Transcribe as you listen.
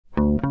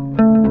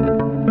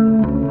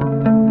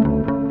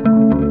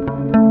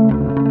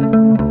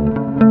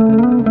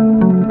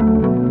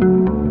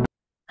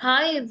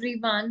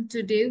everyone.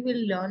 Today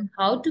we'll learn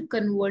how to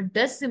convert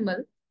decimal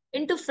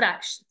into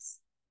fractions.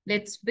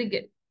 Let's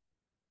begin.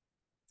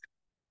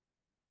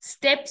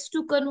 Steps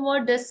to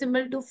convert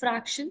decimal to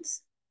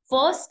fractions.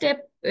 First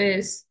step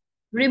is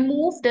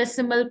remove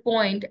decimal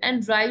point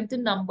and write the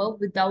number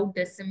without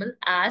decimal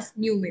as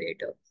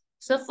numerator.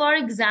 So for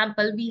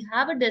example, we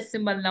have a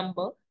decimal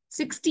number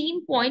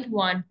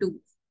 16.12.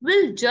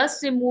 We'll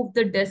just remove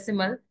the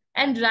decimal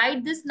and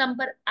write this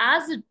number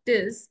as it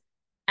is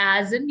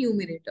as a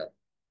numerator.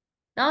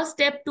 Now,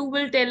 step 2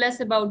 will tell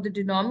us about the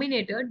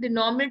denominator.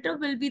 Denominator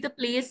will be the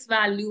place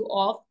value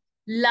of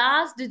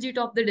last digit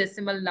of the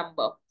decimal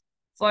number.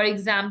 For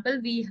example,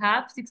 we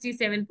have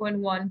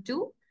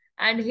 67.12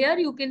 and here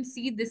you can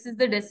see this is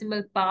the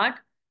decimal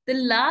part. The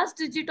last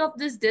digit of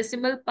this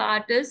decimal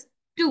part is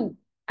 2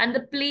 and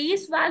the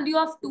place value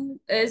of 2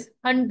 is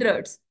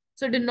hundreds.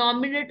 So,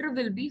 denominator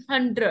will be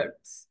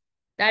hundreds.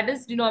 That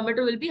is,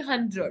 denominator will be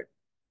 100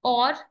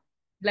 or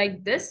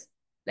like this.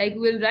 Like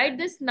we'll write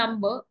this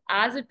number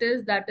as it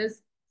is, that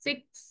is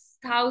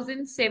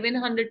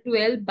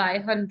 6712 by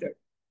 100.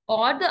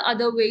 Or the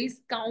other way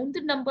is count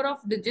the number of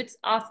digits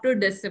after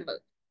decimal.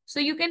 So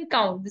you can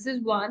count. This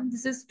is 1,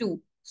 this is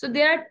 2. So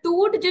there are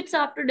 2 digits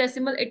after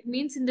decimal. It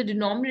means in the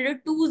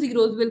denominator, 2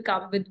 zeros will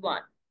come with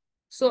 1.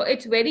 So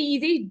it's very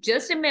easy.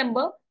 Just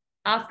remember,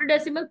 after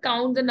decimal,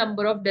 count the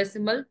number of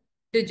decimal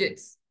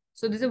digits.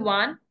 So this is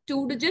 1,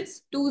 2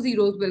 digits, 2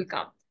 zeros will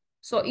come.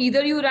 So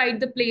either you write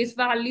the place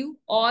value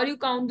or you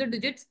count the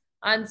digits,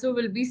 answer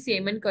will be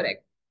same and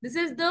correct. This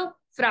is the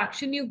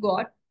fraction you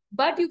got,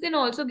 but you can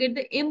also get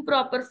the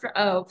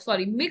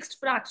mixed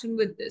fraction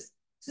with this.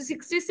 So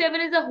 67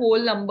 is a whole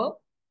number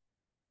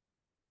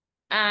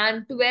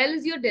and 12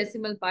 is your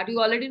decimal part. You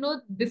already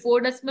know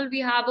before decimal we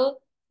have a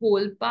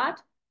whole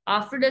part.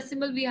 After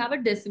decimal we have a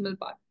decimal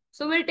part.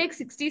 So we'll take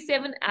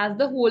 67 as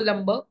the whole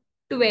number,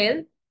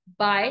 12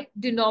 by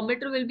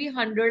denominator will be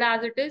 100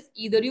 as it is.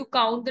 Either you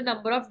count the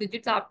number of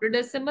digits after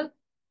decimal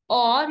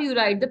or you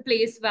write the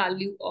place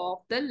value of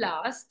the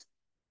last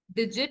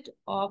digit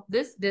of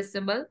this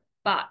decimal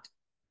part.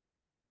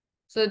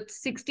 So it's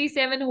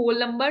 67 whole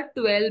number,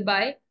 12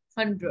 by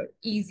 100.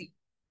 Easy.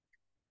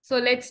 So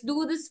let's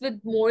do this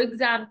with more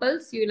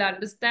examples. You'll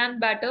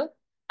understand better.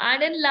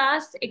 And then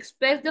last,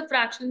 express the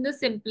fraction in the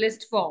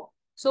simplest form.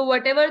 So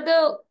whatever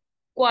the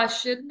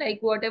question, like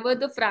whatever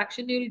the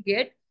fraction you'll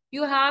get,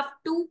 you have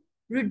to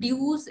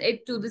reduce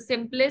it to the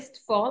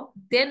simplest form.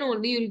 Then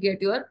only you'll get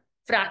your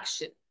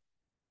fraction.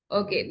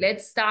 Okay,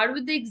 let's start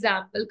with the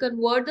example.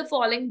 Convert the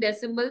following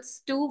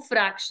decimals to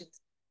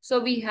fractions.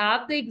 So we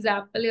have the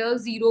example here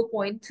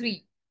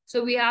 0.3.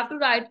 So we have to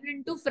write it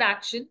into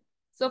fraction.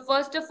 So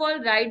first of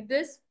all, write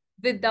this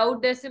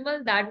without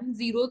decimal. That means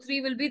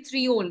 0.3 will be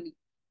 3 only.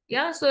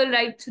 Yeah, so I'll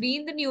write 3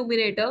 in the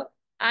numerator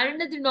and in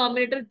the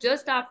denominator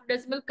just after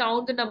decimal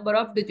count the number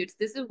of digits.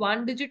 This is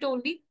 1 digit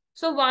only.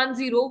 So 1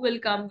 0 will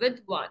come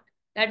with 1.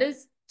 That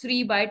is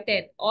 3 by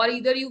 10, or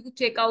either you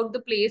check out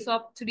the place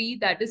of 3,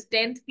 that is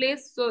 10th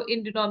place. So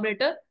in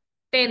denominator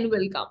 10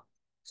 will come.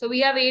 So we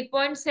have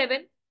 8.7.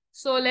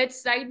 So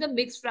let's write the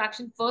mixed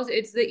fraction first.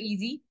 It's the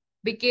easy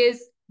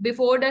because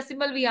before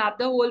decimal we have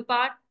the whole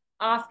part.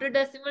 After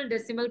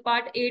decimal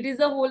part, 8 is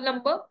the whole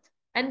number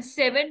and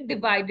 7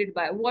 divided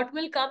by what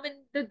will come in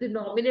the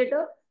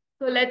denominator.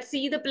 So let's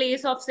see the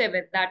place of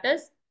 7, that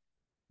is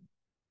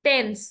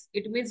tens.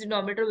 It means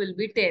denominator will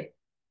be 10.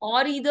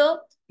 Or either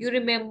you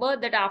remember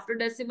that after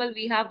decimal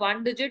we have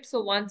 1 digit,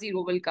 so 1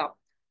 0 will come.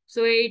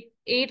 So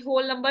 8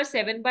 whole number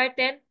 7 by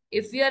 10.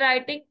 If we are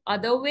writing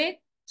other way,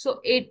 so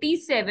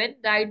 87,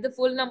 write the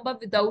full number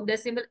without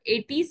decimal,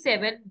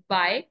 87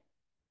 by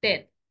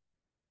 10.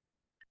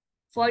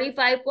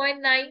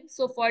 45.9,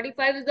 so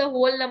 45 is the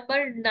whole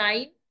number,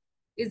 9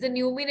 is the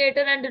numerator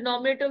and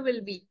denominator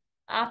will be.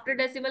 After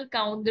decimal,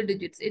 count the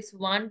digits. It's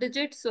 1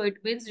 digit, so it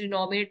means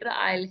denominator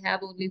I'll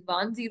have only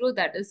 1 0,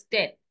 that is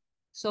 10.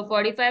 So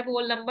 45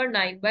 whole number,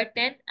 9 by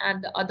 10,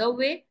 and the other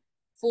way,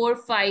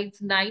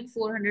 459,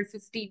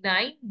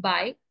 459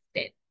 by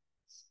 10.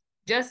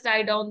 Just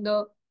write down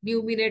the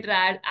numerator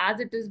as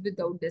it is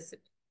without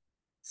decimal.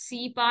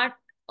 C part,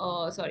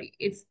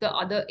 it's the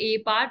other A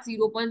part,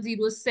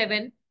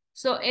 0.07.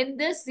 So in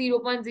this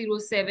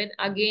 0.07,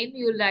 again,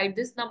 you write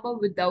this number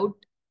without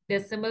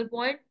decimal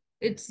point.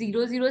 It's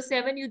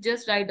 007, you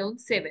just write down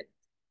 7.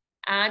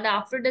 And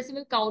after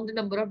decimal, count the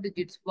number of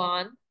digits,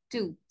 1,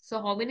 2.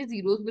 So how many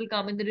zeros will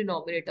come in the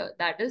denominator?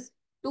 That is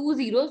 2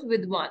 zeros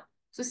with 1.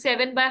 So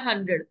 7 by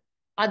 100.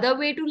 Other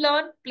way to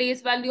learn,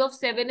 place value of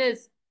 7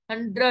 is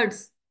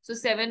hundreds. So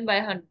 7 by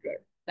 100.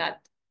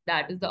 That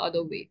is the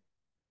other way.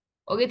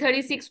 Okay,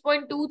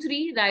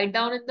 36.23, write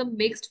down in the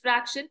mixed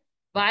fraction.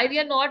 Why we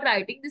are not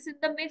writing this in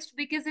the mixed?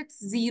 Because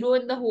it's 0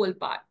 in the whole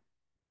part.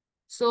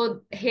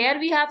 So here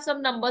we have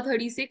some number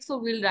 36. So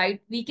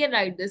we can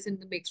write this in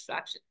the mixed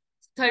fraction.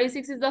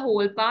 36 is the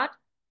whole part.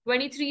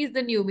 23 is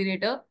the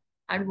numerator.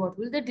 And what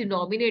will the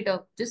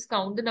denominator? Just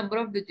count the number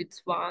of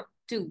digits. 1,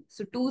 2.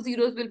 So 2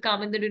 zeros will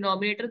come in the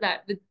denominator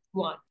that with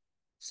 1.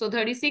 So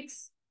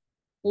 36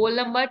 whole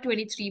number,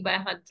 23 by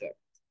 100.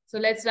 So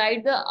let's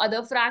write the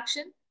other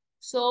fraction.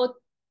 So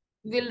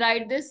we'll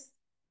write this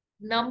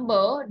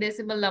number,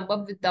 decimal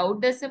number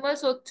without decimal.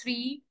 So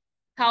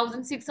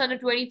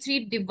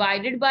 3,623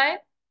 divided by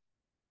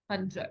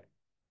 100.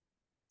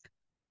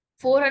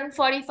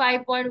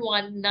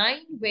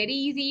 445.19. Very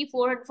easy.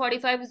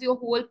 445 is your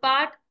whole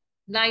part.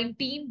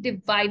 19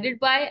 divided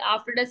by,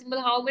 after decimal,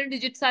 how many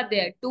digits are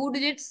there? Two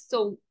digits.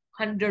 So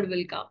 100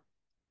 will come.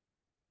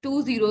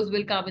 Two zeros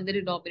will come in the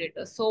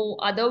denominator. So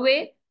other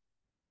way,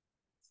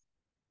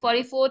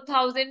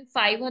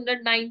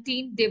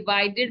 44,519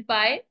 divided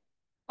by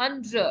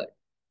 100.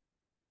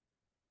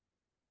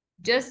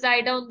 Just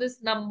write down this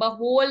number,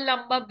 whole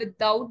number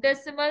without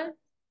decimal,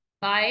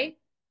 by,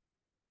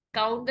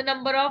 count the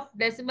number of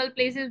decimal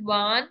places,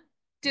 1,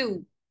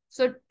 2.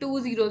 So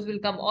two zeros will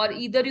come, or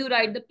either you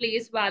write the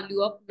place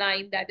value of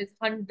 9, that is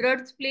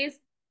hundredths place.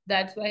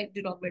 That's why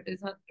denominator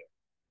is 100.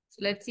 So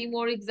let's see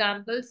more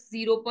examples.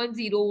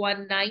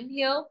 0.019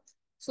 here.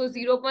 So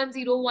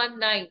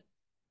 0.019.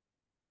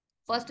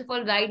 First of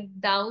all,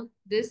 write down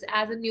this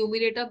as a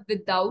numerator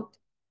without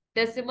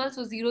decimal.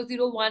 So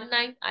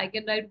 0019, I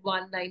can write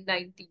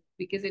 1919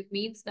 because it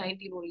means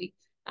 19 only.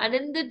 And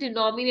in the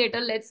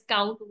denominator, let's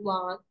count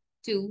 1,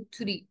 2,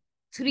 3.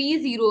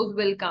 Three zeros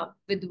will come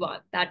with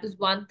 1. That is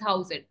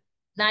 1000.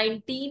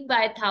 19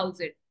 by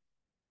 1000.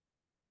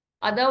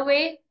 Other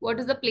way, what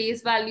is the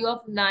place value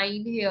of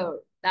 9 here?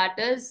 That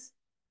is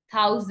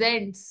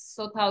thousands.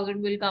 So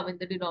 1000 will come in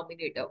the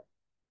denominator.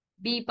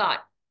 B part,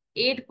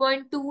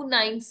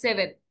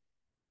 8.297.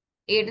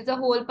 8 is the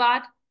whole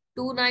part.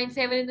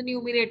 297 in the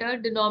numerator.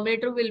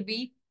 Denominator will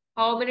be,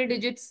 how many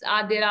digits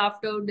are there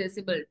after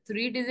decimal?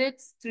 3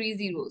 digits, 3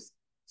 zeros.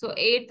 So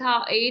 8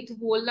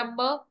 whole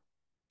number,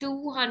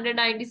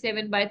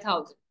 297 by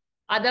 1000.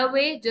 Other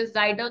way, just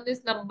write down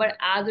this number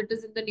as it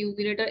is in the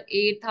numerator,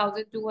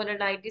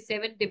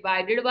 8,297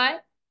 divided by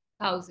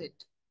 1000.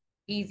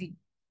 Easy.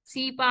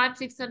 C part,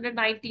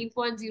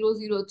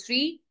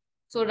 619.003.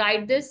 So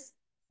write this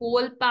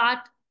whole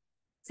part,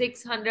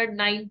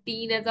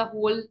 619 as a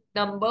whole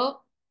number,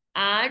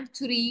 and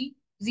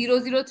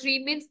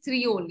 3003 means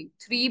 3 only.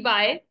 3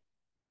 by,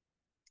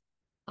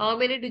 how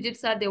many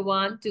digits are there?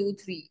 1, 2,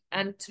 3.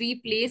 And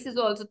 3 place is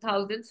also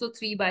 1000. So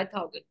 3 by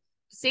 1000.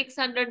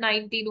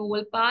 619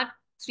 whole part,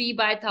 3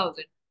 by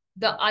 1000.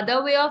 The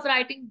other way of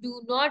writing,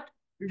 do not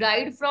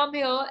write from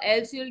here,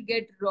 else you'll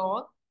get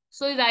wrong.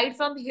 So write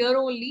from here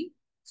only.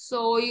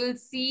 So you'll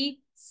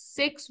see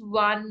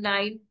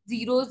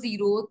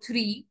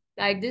 619003.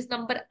 Write this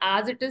number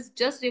as it is.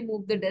 Just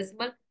remove the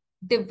decimal,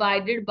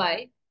 divided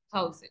by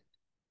 1000.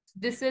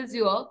 This is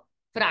your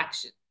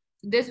fraction.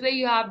 This way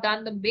you have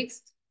done the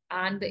mixed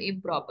and the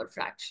improper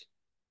fraction.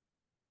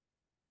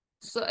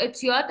 So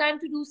it's your time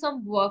to do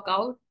some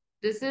workout.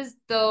 This is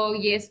the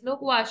yes no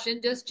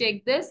question. Just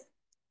check this.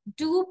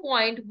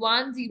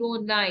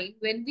 2.109,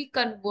 when we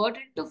convert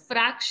into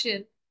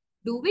fraction,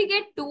 do we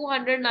get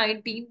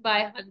 219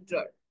 by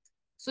 100?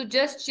 So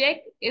just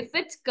check. If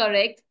it's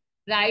correct,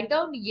 write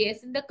down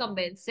yes in the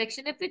comment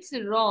section. If it's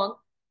wrong,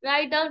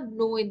 write down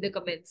no in the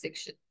comment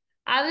section.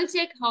 I will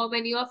check how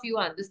many of you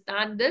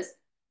understand this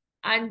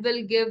and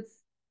will give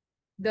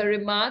the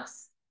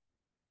remarks.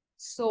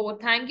 So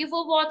thank you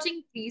for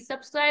watching. Please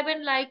subscribe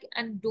and like,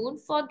 and don't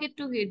forget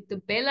to hit the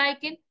bell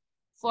icon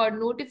for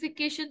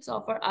notifications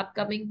of our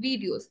upcoming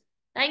videos.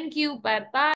 Thank you. Bye bye.